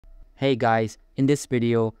Hey guys, in this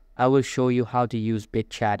video, I will show you how to use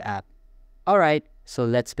BitChat app. Alright, so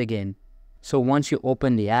let's begin. So once you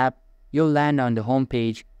open the app, you'll land on the home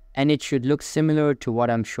page and it should look similar to what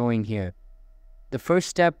I'm showing here. The first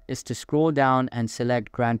step is to scroll down and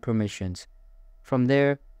select Grant Permissions. From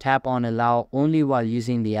there, tap on Allow only while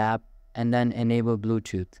using the app and then enable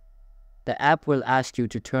Bluetooth. The app will ask you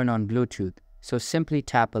to turn on Bluetooth, so simply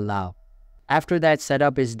tap Allow. After that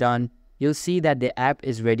setup is done, you'll see that the app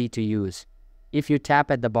is ready to use. If you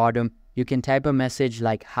tap at the bottom, you can type a message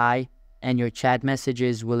like Hi and your chat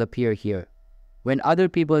messages will appear here. When other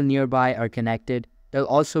people nearby are connected, they'll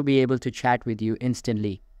also be able to chat with you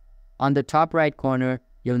instantly. On the top right corner,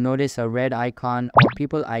 you'll notice a red icon or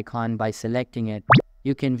people icon. By selecting it,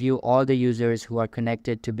 you can view all the users who are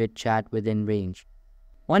connected to BitChat within range.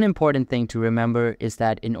 One important thing to remember is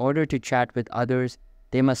that in order to chat with others,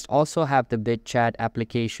 they must also have the BitChat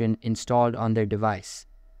application installed on their device.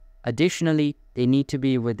 Additionally, they need to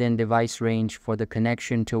be within device range for the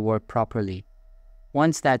connection to work properly.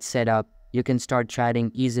 Once that's set up, you can start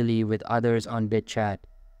chatting easily with others on BitChat,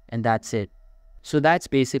 and that's it. So that's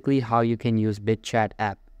basically how you can use BitChat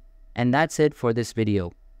app. And that's it for this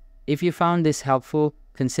video. If you found this helpful,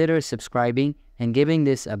 consider subscribing and giving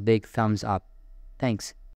this a big thumbs up. Thanks.